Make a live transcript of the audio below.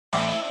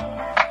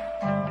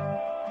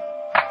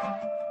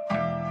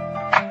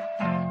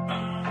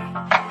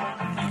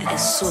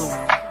es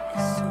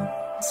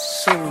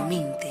solo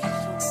mente.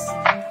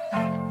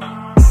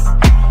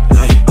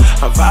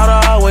 I'm proud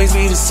to always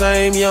be the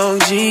same young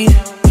G,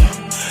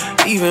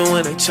 even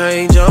when they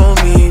change on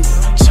me.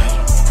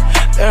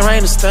 There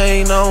ain't a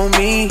stain on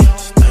me.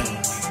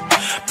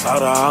 Proud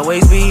to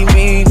always be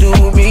me, do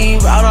me.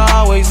 Proud to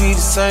always be the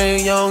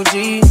same young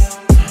G,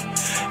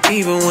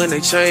 even when they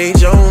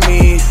change on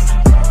me.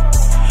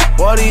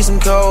 Boy, these some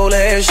cold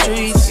ass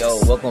streets. Yo,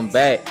 welcome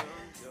back.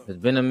 It's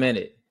been a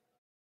minute.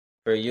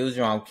 For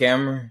user, I'm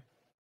Cameron.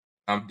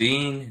 I'm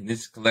Dean.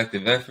 This is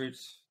Collective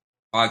Efforts,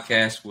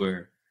 podcast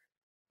where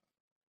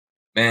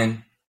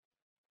men,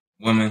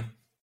 women,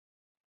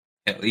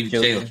 hell, even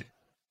children.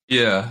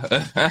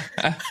 Yeah.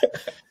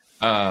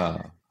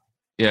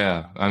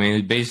 Yeah. I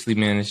mean, basically,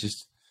 man, it's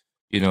just,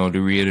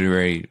 to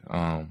reiterate, it's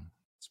a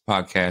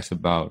podcast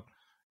about,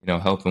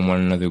 helping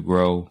one another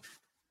grow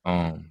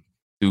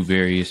through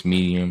various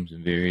mediums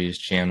and various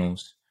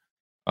channels.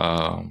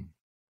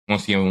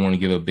 Once again, we want to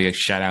give a big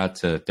shout out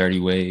to 30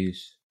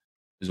 Ways,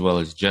 as well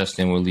as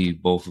Justin. We'll leave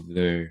both of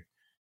their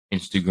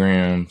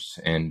Instagrams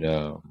and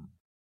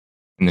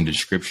in the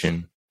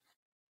description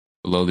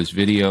below this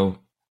video.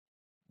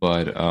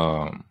 But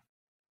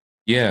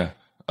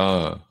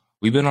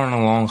we've been on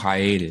a long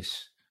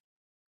hiatus.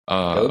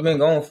 We've been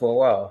going for a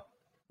while.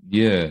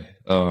 Yeah.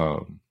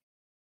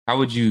 How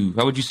would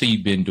you say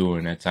you've been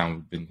during that time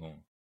we've been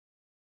going?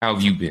 How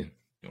have you been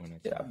doing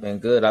that? Yeah, I've been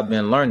good. I've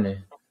been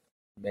learning.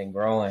 Been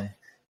growing.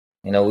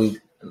 We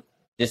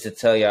just to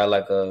tell y'all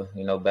like a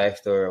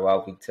backstory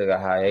while we took a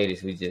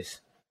hiatus, we just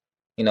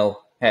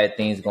had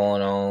things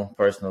going on,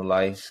 personal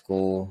life,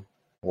 school,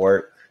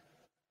 work,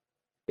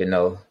 and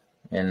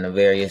the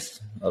various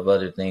of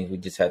other things. We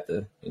just had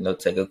to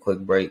take a quick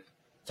break,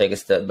 take a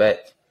step back.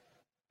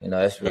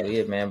 That's really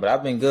it, man. But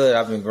I've been good.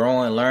 I've been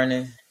growing,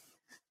 learning,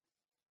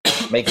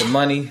 making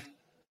money.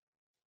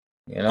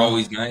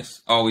 Always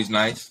nice. Always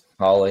nice.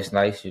 Always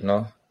nice.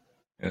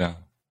 Yeah.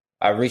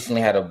 I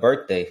recently had a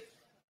birthday.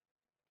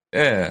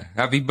 Yeah,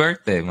 happy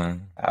birthday,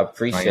 man. I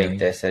appreciate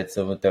that. Said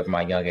something with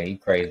my youngin'. You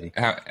crazy.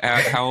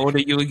 How old are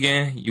you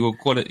again? You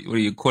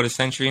a quarter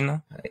century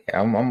now?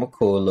 I'm a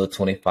cool little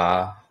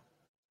 25.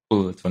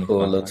 Cool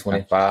little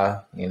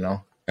 25,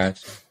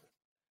 Gotcha.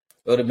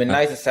 It would have been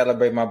nice to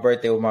celebrate my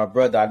birthday with my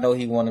brother. I know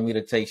he wanted me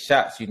to take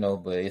shots,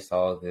 but it's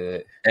all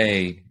good.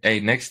 Hey,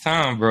 next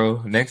time,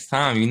 bro. Next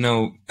time,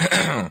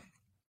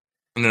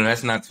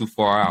 that's not too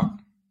far out.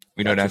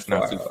 We know that's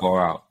not too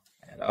far out.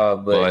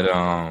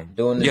 But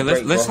doing this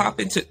break, let's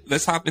hop into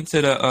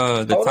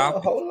the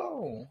topic.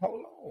 Hold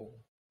on.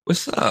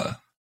 What's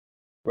up?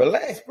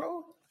 Relax,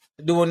 bro.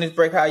 Doing this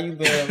break, how you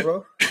been,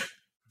 bro?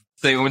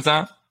 Say it one more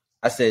time.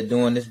 I said,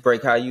 doing this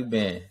break, how you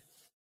been?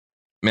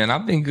 Man,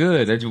 I've been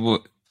good.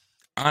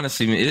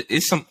 Honestly, man,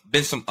 it's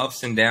been some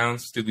ups and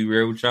downs, to be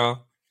real with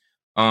y'all.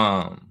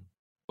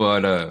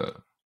 But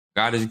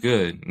God is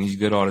good, and He's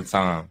good all the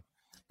time.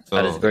 So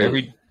God is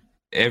great.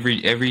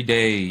 Every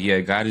day,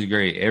 yeah, God is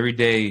great. Every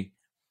day,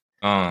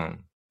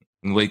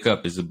 wake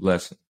up is a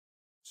blessing.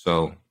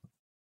 So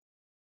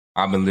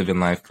I've been living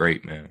life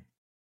great, man.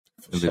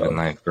 Living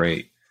life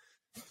great.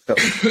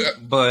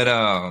 But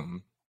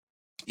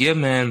yeah,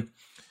 man.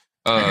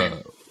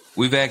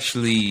 We've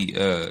actually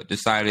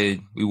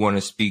decided we want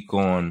to speak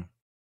on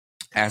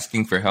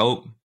asking for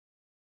help.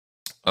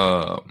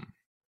 From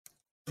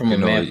a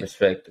man's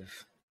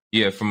perspective.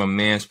 Yeah, from a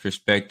man's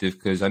perspective,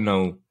 because I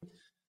know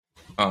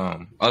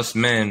us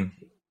men,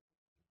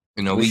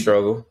 we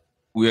struggle.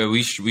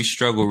 We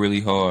struggle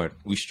really hard.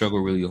 We struggle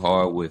really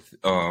hard with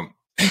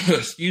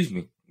excuse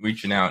me,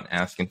 reaching out and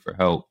asking for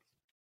help.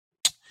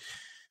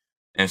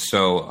 And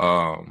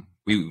so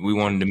we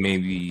wanted to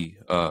maybe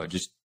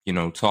just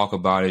talk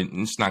about it.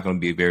 And it's not going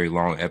to be a very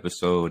long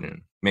episode,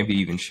 and maybe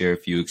even share a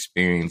few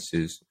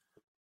experiences.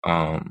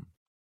 Yeah,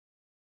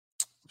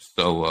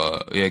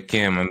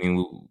 Cam, I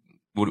mean,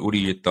 what are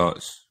your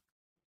thoughts?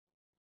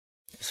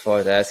 As far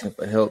as asking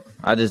for help,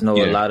 I just know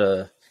a lot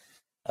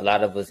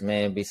of us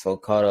men be so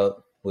caught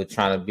up with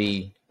trying to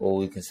be what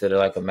we consider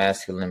like a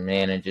masculine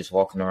man and just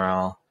walking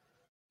around,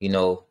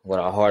 with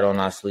our heart on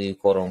our sleeve,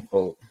 quote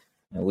unquote,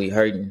 and we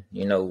hurting.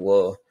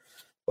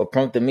 What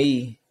prompted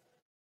me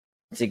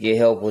to get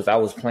help was I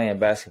was playing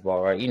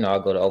basketball, right? I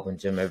go to open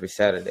gym every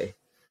Saturday,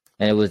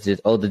 and it was this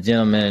older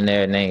gentleman in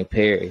there named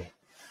Perry.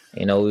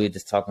 We were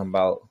just talking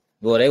about.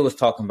 Well, they was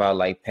talking about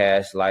like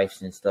past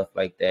lives and stuff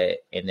like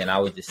that. And then I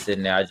was just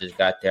sitting there. I just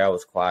got there. I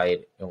was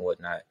quiet and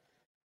whatnot.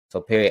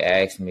 So Perry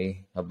asked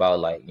me about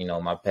like,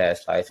 my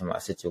past life and my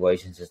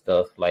situations and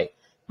stuff, like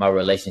my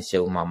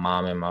relationship with my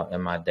mom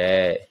and my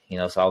dad,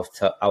 so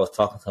I was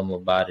talking to him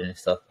about it and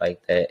stuff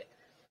like that.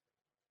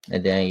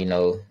 And then,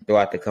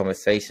 throughout the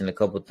conversation, a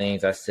couple of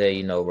things I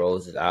said,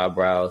 rose his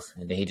eyebrows.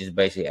 And then he just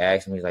basically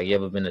asked me, he's like, you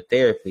ever been to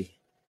therapy?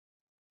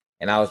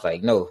 And I was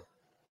like, no.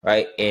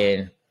 Right.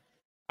 And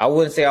I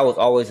wouldn't say I was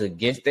always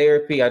against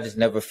therapy. I just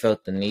never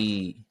felt the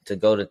need to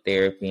go to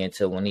therapy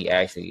until when he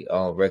actually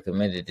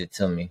recommended it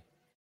to me.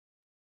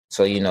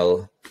 So,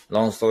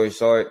 long story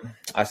short,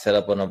 I set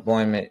up an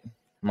appointment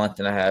month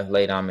and a half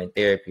later, I'm in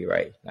therapy,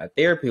 right? Now,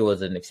 therapy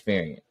was an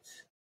experience.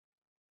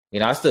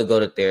 I still go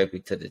to therapy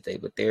to this day,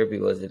 but therapy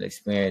was an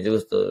experience.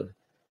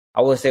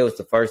 I would say it was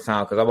the first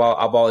time, because I've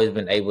always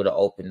been able to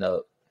open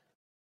up,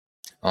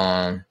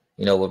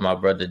 with my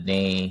brother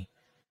Dean,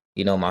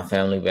 my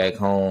family back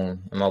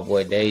home, and my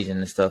boy Dejan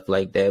and stuff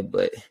like that.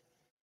 But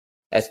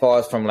as far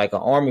as from like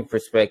an army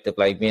perspective,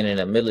 like being in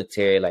the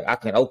military, like I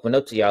can open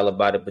up to y'all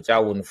about it, but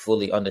y'all wouldn't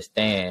fully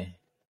understand,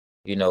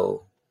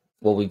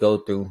 what we go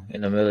through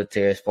in the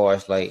military as far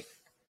as like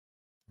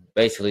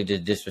basically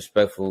just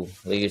disrespectful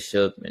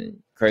leadership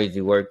and crazy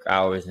work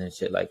hours and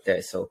shit like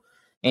that. So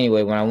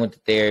anyway, when I went to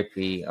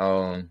therapy, it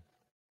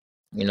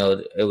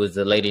was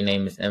a lady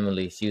named Miss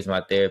Emily. She was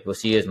my therapist. Well,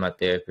 she is my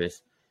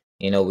therapist.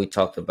 We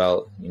talked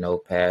about,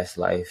 past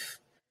life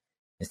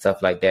and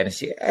stuff like that. And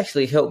she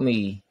actually helped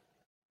me,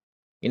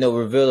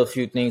 reveal a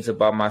few things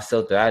about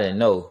myself that I didn't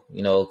know.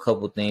 A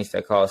couple things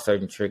that caused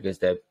certain triggers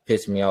that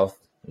pissed me off,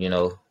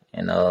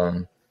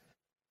 and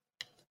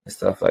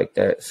stuff like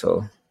that.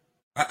 So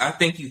I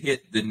think you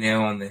hit the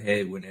nail on the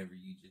head whenever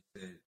you just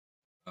said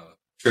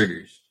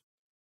triggers.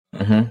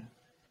 Mm-hmm.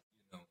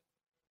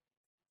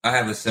 I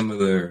have a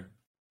similar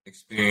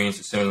experience,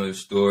 a similar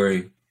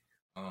story.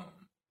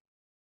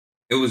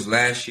 It was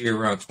last year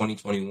around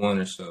 2021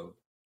 or so,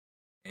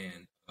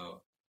 and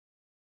for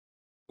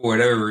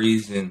whatever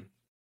reason,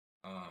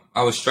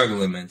 I was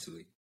struggling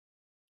mentally,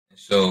 and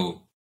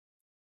so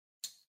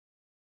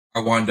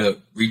I wound up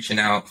reaching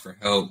out for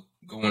help,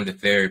 going to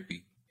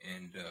therapy,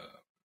 and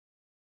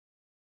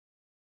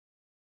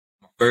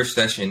my first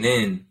session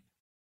in,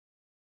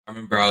 I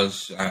remember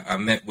I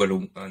met with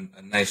a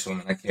nice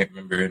woman. I can't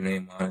remember her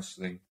name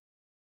honestly,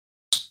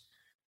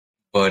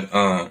 but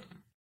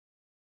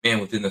man,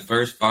 within the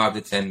first 5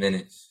 to 10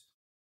 minutes,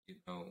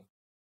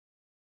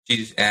 she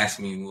just asked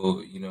me,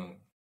 well,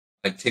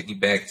 like take me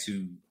back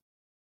to,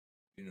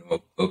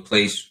 a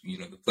place,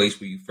 the place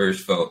where you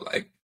first felt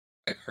like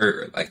hurt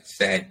or like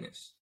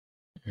sadness.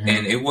 Mm-hmm.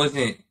 And it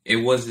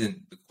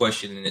wasn't the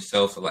question in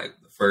itself of like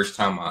the first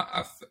time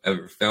I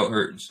ever felt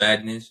hurt and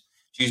sadness.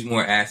 She was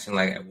more asking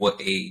like, at what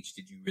age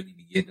did you really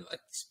begin to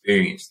like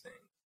experience things?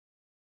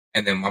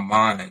 And then my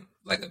mind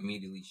like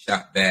immediately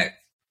shot back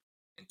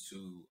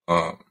into,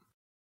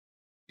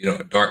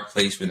 a dark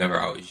place whenever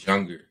I was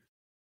younger.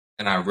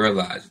 And I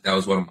realized that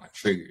was one of my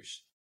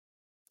triggers.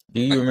 Do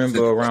you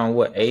remember around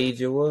what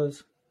age it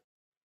was?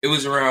 It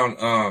was around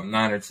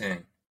 9 or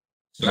 10.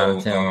 So 9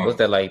 or 10. Was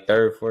that like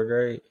 3rd, 4th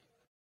grade?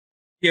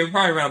 Yeah,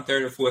 probably around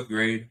 3rd or 4th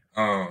grade.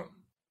 That's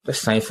the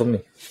same for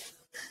me.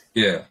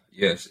 Yeah,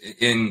 yes.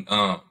 And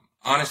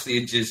honestly,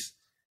 it just,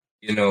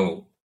 it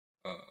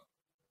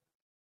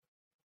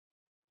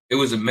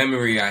was a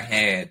memory I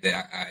had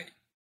that I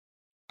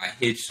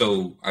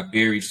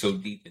buried so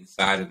deep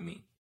inside of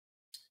me.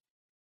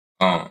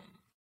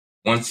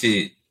 Once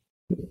it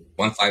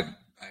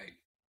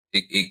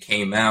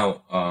came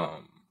out,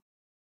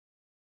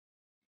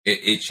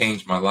 it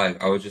changed my life.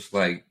 I was just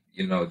like,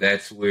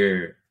 that's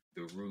where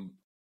the root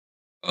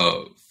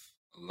of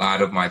a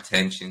lot of my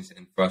tensions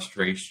and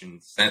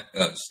frustrations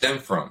stem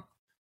from.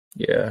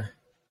 Yeah.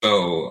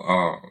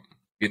 So,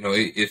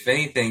 if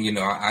anything,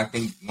 I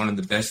think one of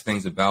the best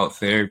things about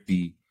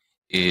therapy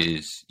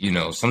is,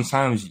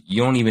 sometimes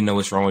you don't even know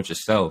what's wrong with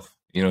yourself.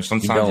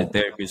 Sometimes a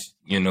therapist,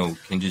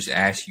 can just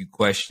ask you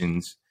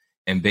questions,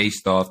 and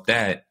based off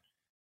that,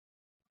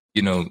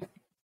 you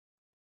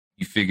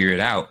figure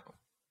it out.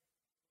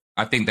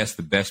 I think that's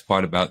the best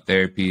part about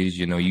therapy is,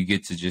 you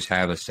get to just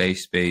have a safe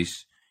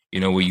space,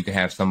 where you can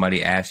have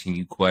somebody asking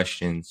you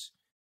questions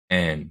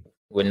and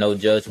with no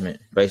judgment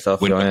based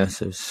off your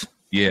answers.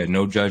 Yeah,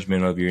 no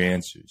judgment of your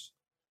answers.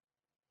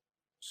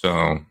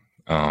 So,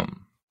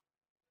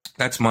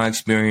 that's my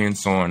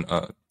experience on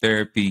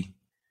therapy.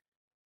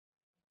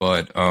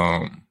 But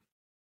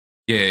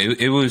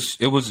it was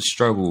a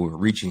struggle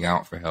reaching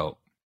out for help.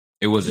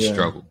 It was a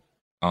struggle.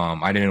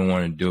 I didn't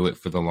want to do it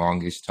for the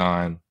longest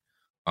time.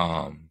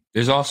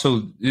 There's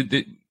also,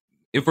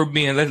 if we're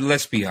being,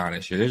 let's be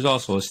honest here, there's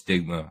also a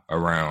stigma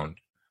around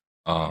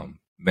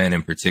men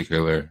in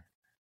particular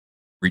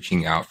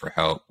reaching out for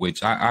help,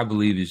 which I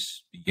believe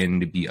is beginning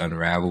to be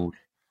unraveled.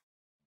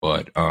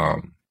 But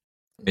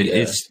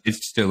it's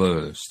still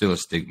a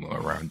stigma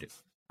around it.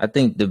 I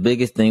think the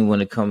biggest thing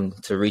when it comes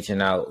to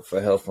reaching out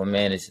for help for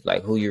men is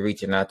like who you're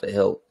reaching out to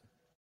help.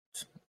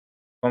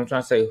 I'm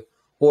trying to say,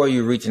 who are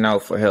you reaching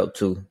out for help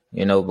to?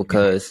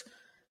 Because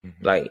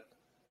like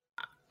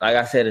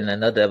I said in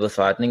another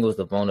episode, I think it was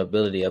the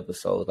vulnerability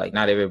episode. Like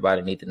not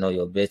everybody needs to know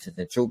your business,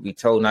 and truth be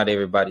told, not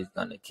everybody's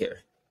gonna care.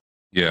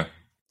 Yeah.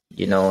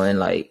 And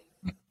like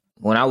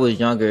when I was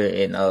younger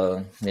and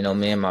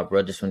me and my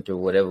brothers went through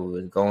whatever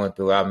we was going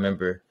through, I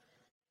remember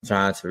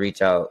trying to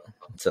reach out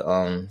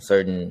to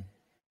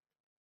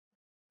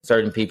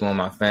certain people in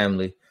my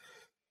family,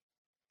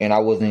 and I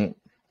wouldn't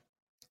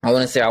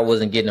say I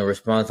wasn't getting a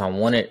response I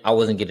wanted. I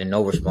wasn't getting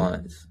no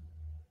response.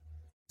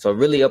 So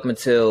really up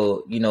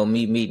until,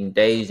 me meeting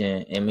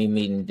Dejan and me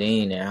meeting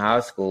Dean in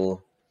high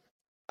school,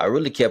 I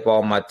really kept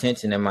all my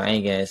tension and my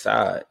anger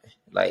inside.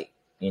 Like,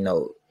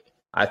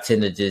 I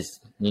tend to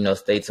just,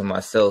 stay to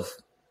myself,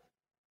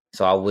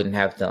 so I wouldn't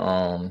have to,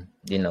 I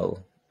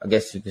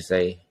guess you could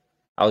say,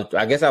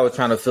 I guess I was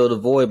trying to fill the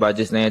void by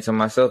just staying to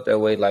myself that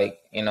way. Like,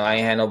 I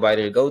ain't had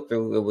nobody to go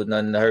through. It was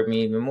nothing to hurt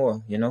me even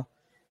more,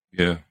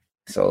 Yeah.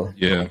 So,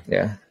 yeah.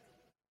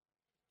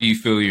 Do you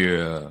feel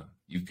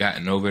you've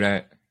gotten over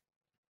that?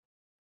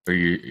 Or are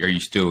you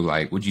still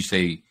like, would you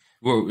say,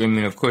 well, I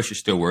mean, of course you're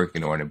still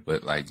working on it,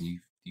 but like, do you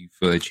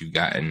feel that you've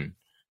gotten,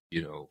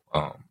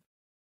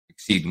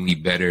 exceedingly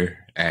better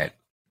at,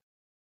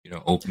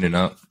 opening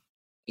up?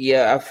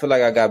 Yeah, I feel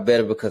like I got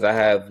better because I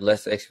have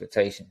less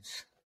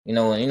expectations. When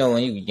you're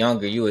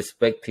younger, you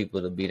expect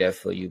people to be there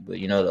for you, but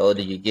the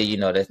older you get,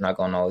 that's not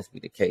gonna always be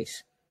the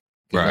case.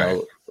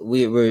 Right.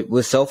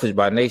 We're selfish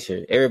by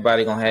nature.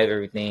 Everybody gonna have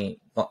everything.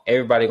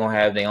 Everybody gonna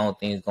have their own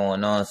things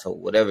going on. So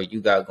whatever you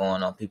got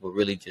going on, people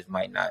really just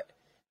might not.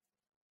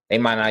 They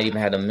might not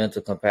even have the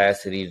mental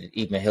capacity to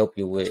even help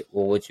you with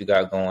what you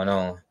got going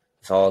on.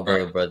 It's all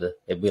good, right, brother.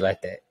 It'd be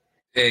like that.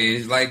 Hey,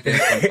 it's like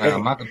that.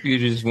 My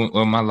computer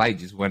my light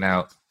just went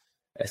out.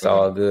 It's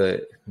all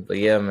good. But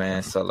yeah,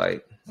 man. So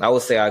like, I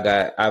would say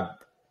I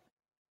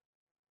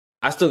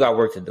still got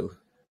work to do.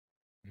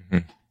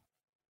 Mm-hmm.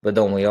 But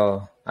don't we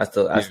all? I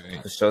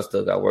for sure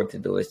still got work to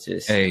do. It's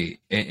just, hey,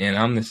 and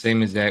I'm the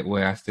same exact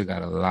way. I still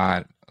got a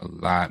lot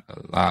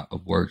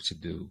of work to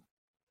do.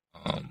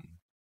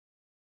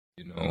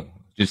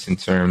 Just in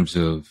terms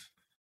of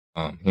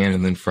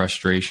handling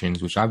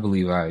frustrations, which I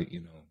believe I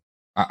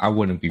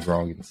wouldn't be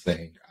wrong in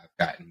saying I've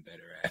gotten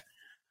better at.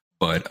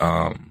 But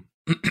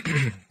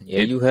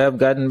yeah, you have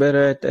gotten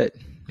better at that.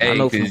 I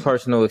know from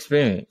personal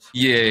experience.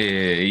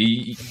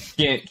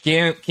 Yeah.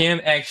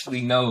 Cam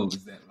actually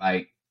knows that,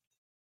 like,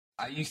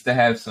 I used to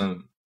have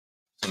some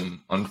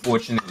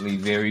unfortunately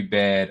very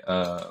bad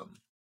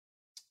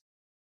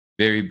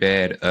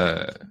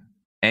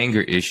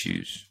anger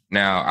issues.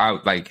 Now, I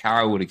like how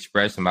I would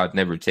express them. I'd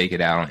never take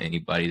it out on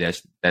anybody.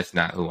 That's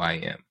not who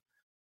I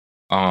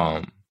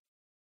am.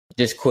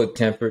 Just quick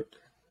tempered.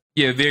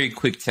 Yeah, very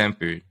quick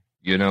tempered.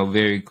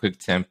 Very quick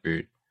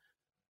tempered.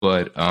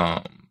 But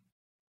by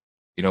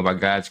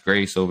God's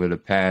grace, over the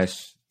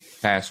past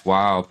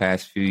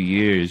few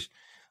years,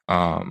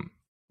 more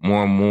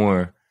and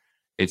more,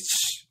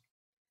 it's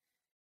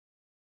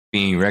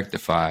being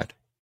rectified.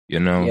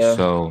 Yeah.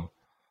 So,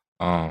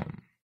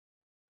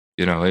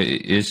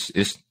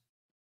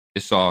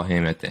 it's all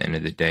him at the end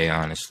of the day,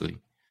 honestly.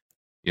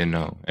 And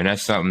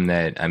that's something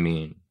that, I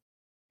mean,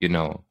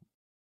 my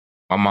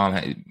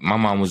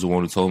mom was the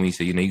one who told me,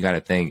 so you got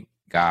to thank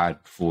God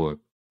for,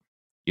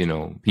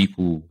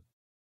 people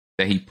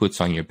that he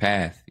puts on your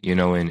path, and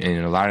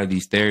a lot of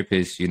these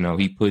therapists,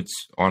 he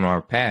puts on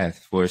our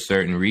path for a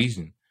certain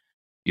reason,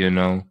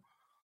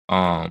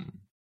 I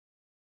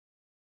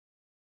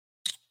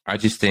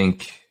just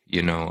think,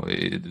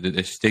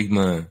 the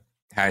stigma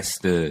has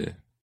to,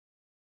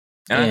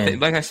 and I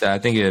think, like I said, I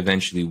think it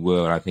eventually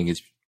will. I think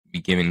it's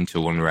beginning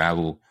to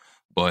unravel,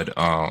 but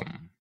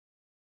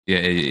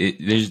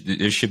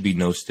there should be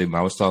no stigma.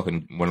 I was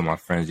talking to one of my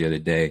friends the other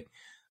day,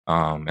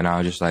 and I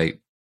was just like,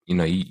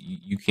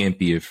 you can't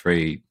be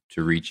afraid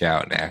to reach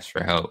out and ask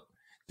for help.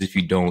 Because if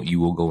you don't, you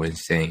will go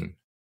insane.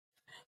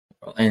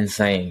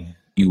 Insane.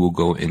 You will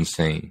go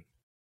insane.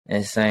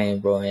 Insane,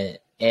 bro. And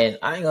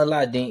I ain't gonna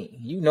lie, Dean.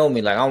 You know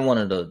me, like I'm one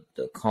of the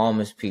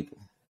calmest people.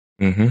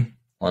 Mm-hmm.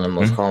 One of the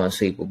most calmest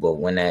people. But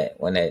when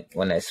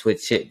that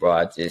switch hit, bro,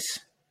 I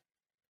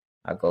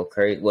go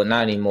crazy. Well,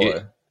 not anymore.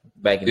 Yeah.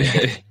 Back in the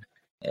day.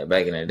 Yeah,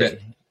 back in the day.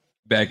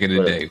 Back in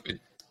the day.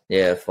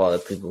 Yeah, for all the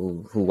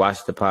people who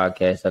watch the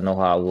podcast, I know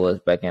how I was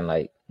back in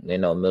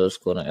middle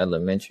school and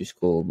elementary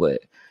school.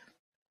 But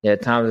yeah,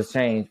 times have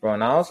changed, bro.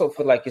 And I also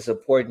feel like it's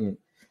important,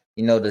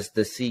 to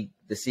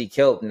seek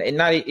help. And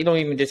it don't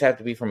even just have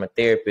to be from a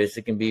therapist.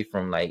 It can be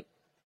from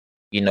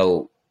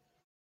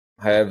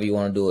however you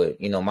want to do it.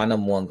 My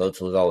number one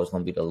go-to is always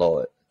going to be the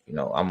Lord.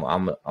 I'm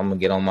gonna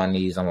get on my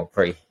knees. I'm gonna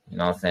pray. You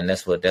know what I'm saying?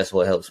 That's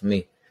what helps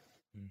me.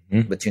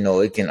 Mm-hmm. But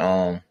it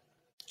can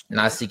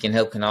not seeking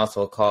help can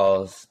also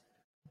cause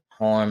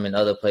harm in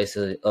other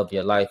places of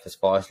your life, as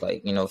far as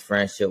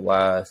friendship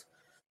wise,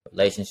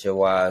 relationship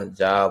wise,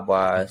 job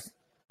wise,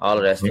 all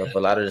of that stuff. A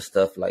lot of the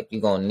stuff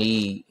you're gonna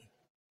need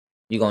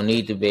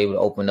to be able to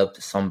open up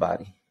to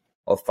somebody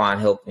or find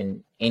help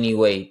in any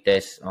way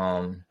that's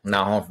not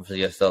harmful for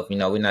yourself.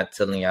 We're not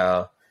telling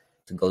y'all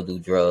to go do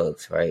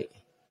drugs, right?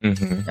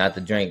 Mm-hmm. Not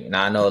to drink.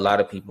 Now I know a lot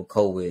of people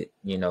cope with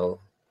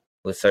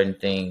with certain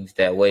things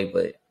that way,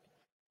 but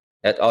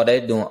that's all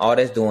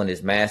that's doing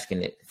is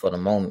masking it for the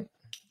moment.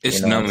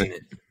 It's numbing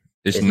it.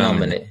 It's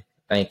numbing it.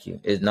 Thank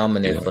you. It's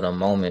numbing it for the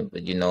moment,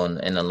 but in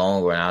the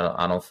long run,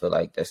 I don't feel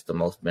like that's the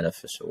most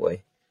beneficial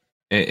way.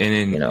 And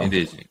it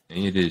isn't.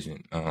 It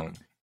isn't.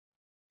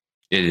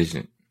 It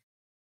isn't.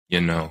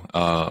 And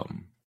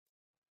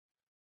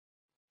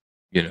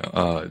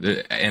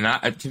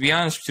to be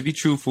honest, to be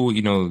truthful,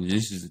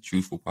 this is a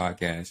truthful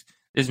podcast.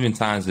 There's been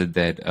times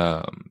that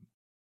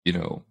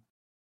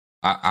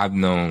I've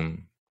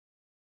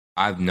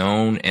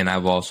known, and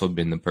I've also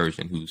been the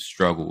person who's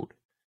struggled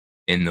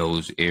in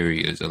those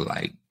areas of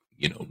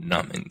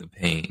numbing the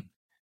pain.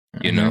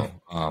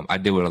 I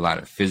deal with a lot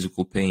of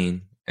physical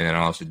pain, and then I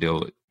also deal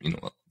with,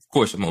 of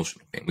course,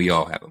 emotional pain. We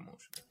all have emotional.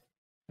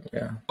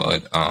 Yeah.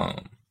 But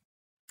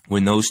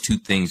when those two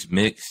things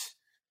mix,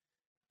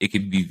 it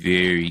could be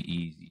very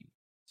easy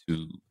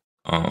to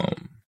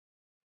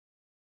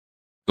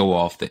go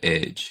off the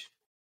edge,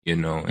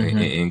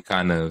 and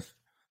kind of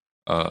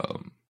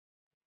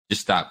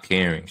just stop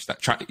caring,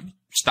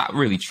 stop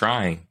really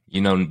trying,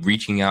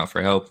 reaching out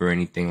for help or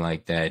anything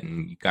like that,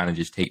 and you kind of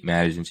just take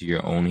matters into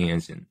your own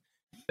hands, and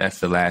that's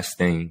the last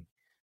thing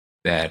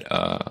that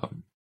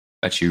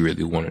that you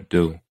really want to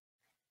do.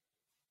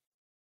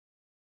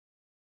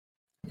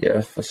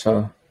 Yeah, for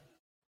sure.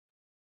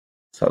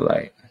 So,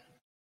 like,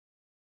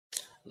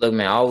 look,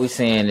 man, all we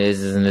saying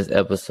is in this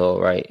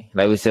episode, right?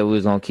 Like we said, we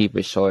was gonna keep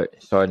it short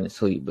and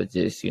sweet, but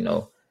just,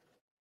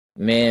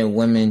 men,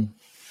 women,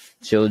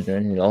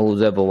 children,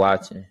 who's ever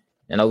watching.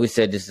 I know we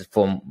said this is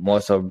for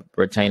more so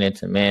pertaining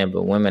to men,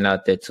 but women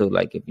out there too.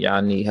 Like, if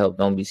y'all need help,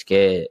 don't be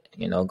scared.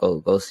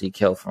 Go seek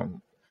help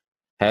from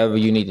however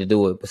you need to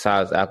do it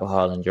besides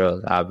alcohol and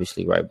drugs,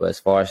 obviously, right? But as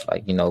far as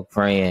like,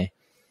 praying,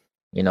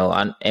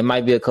 it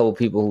might be a couple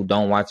people who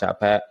don't watch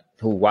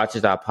who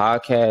watches our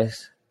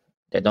podcast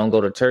that don't go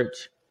to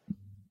church.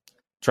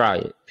 Try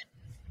it.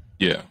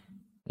 Yeah.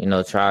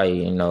 Try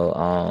it.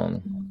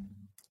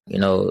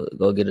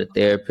 Go get a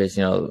therapist.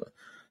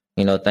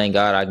 Thank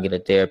God I can get a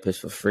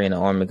therapist for free in the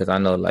Army, because I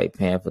know like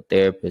paying for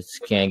therapists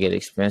can get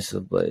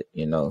expensive, but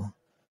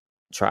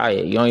try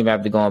it. You don't even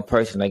have to go in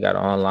person. They got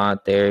online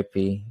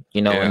therapy.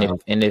 Yeah.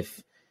 And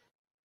if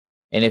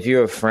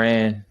you're a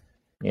friend,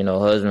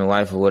 husband,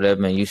 wife, or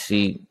whatever, and you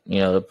see,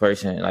 the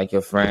person, like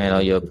your friend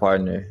or your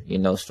partner,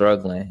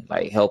 struggling,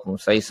 like help them,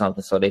 say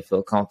something so they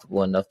feel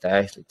comfortable enough to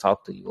actually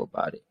talk to you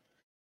about it.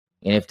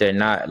 And if they're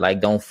not,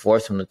 like, don't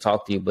force them to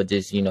talk to you, but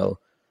just,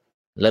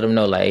 let them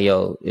know, like,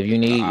 yo, if you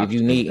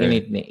need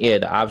anything,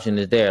 the option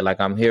is there. Like,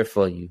 I'm here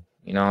for you.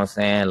 You know what I'm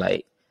saying?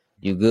 Like,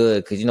 you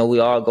good. Because, we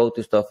all go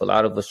through stuff. A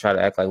lot of us try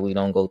to act like we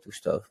don't go through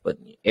stuff, but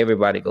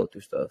everybody go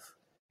through stuff.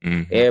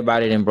 Mm-hmm.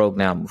 Everybody done broke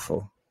down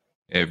before.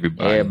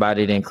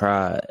 Everybody didn't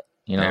cry.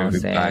 You know what I'm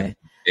saying?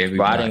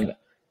 Everybody.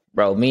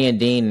 Bro, me and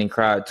Dean didn't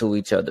cry to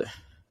each other.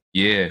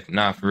 Yeah,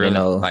 nah, for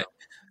real. Like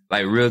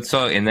real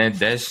talk. And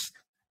that's,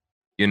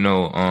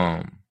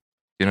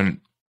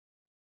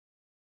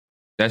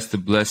 that's the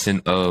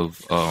blessing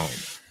of, a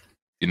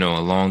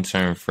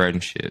long-term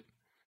friendship,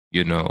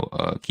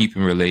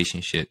 keeping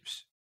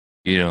relationships,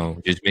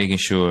 just making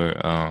sure,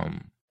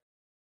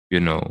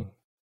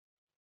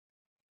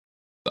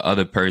 the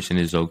other person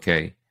is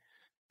okay.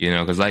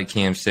 Because like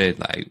Cam said,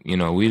 like,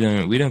 we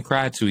done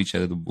cried to each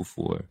other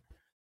before,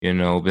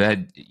 but that,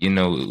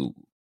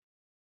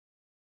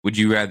 would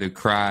you rather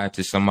cry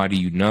to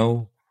somebody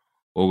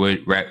or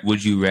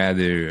would you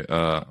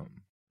rather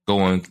go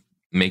and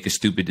make a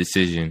stupid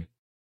decision,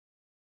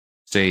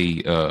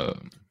 say, I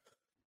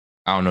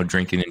don't know,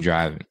 drinking and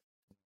driving?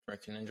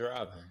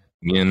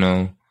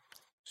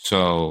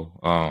 So,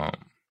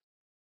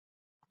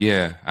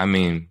 yeah, I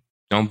mean,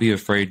 don't be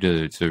afraid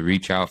to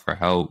reach out for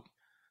help.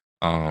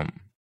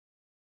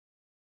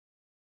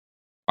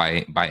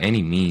 By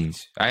any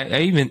means. I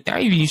even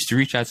used to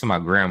reach out to my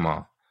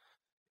grandma.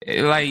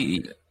 Like,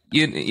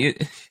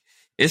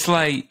 it's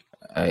like,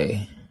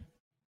 we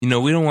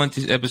don't want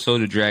this episode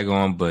to drag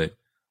on, but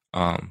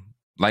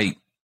like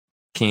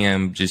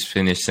Cam just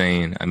finished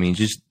saying, I mean,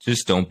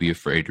 just don't be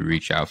afraid to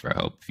reach out for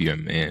help if you're a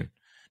man.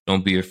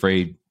 Don't be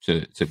afraid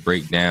to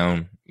break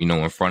down,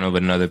 in front of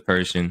another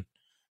person.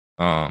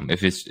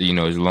 If it's,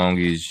 as long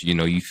as,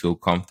 you feel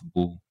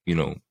comfortable,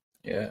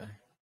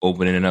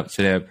 opening it up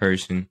to that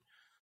person.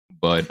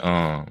 But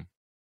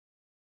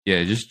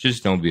yeah,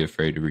 just don't be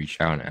afraid to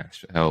reach out and ask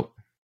for help.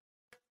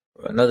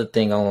 Another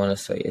thing I want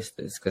to say is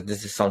this, because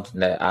this is something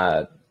that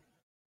I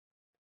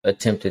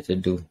attempted to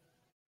do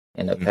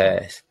in the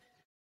past.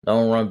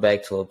 Don't run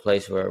back to a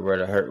place where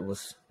the hurt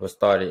was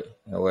started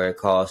and where it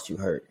caused you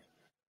hurt.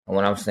 And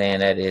what I'm saying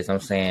that is,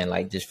 I'm saying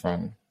like just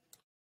from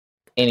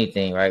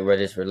anything, right?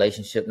 Whether it's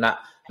relationship, now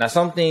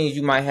some things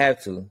you might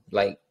have to,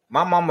 like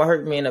my mama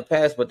hurt me in the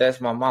past, but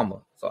that's my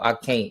mama, so I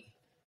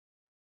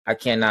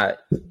cannot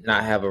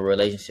not have a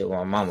relationship with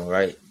my mama,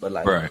 right? But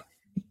like, right.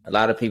 A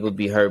lot of people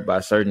be hurt by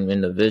certain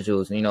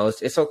individuals.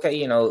 It's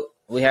okay.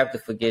 We have to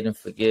forget and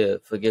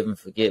forgive and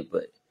forget,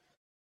 but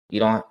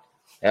that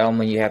don't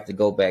mean you have to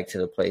go back to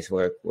the place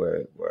where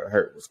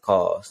hurt was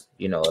caused.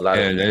 A lot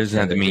of people that doesn't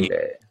have to mean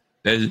that.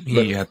 That doesn't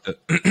mean you have to.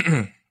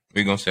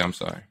 We're gonna say, I'm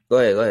sorry. Go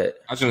ahead.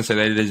 I was gonna say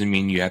that doesn't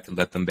mean you have to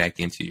let them back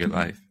into your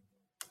life.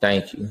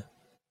 Thank you.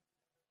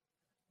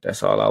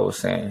 That's all I was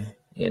saying.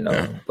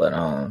 But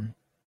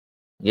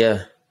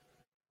yeah.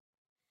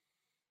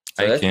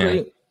 So that's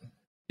pretty.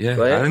 Yeah,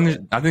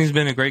 I think it's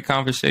been a great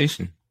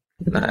conversation.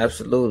 Nah,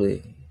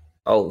 absolutely.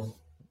 Oh,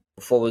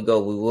 before we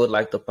go, we would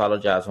like to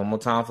apologize one more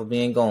time for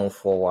being gone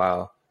for a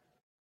while.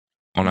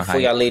 Before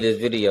y'all leave this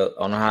video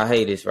on a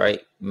hiatus, right?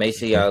 Make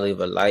sure y'all leave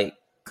a like,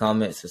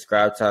 comment,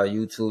 subscribe to our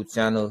YouTube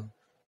channel,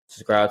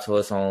 subscribe to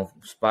us on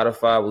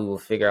Spotify. We will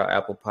figure out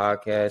Apple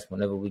Podcasts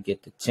whenever we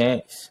get the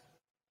chance.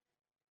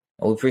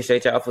 We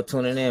appreciate y'all for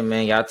tuning in,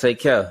 man. Y'all take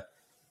care.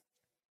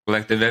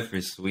 Collective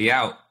efforts. We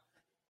out.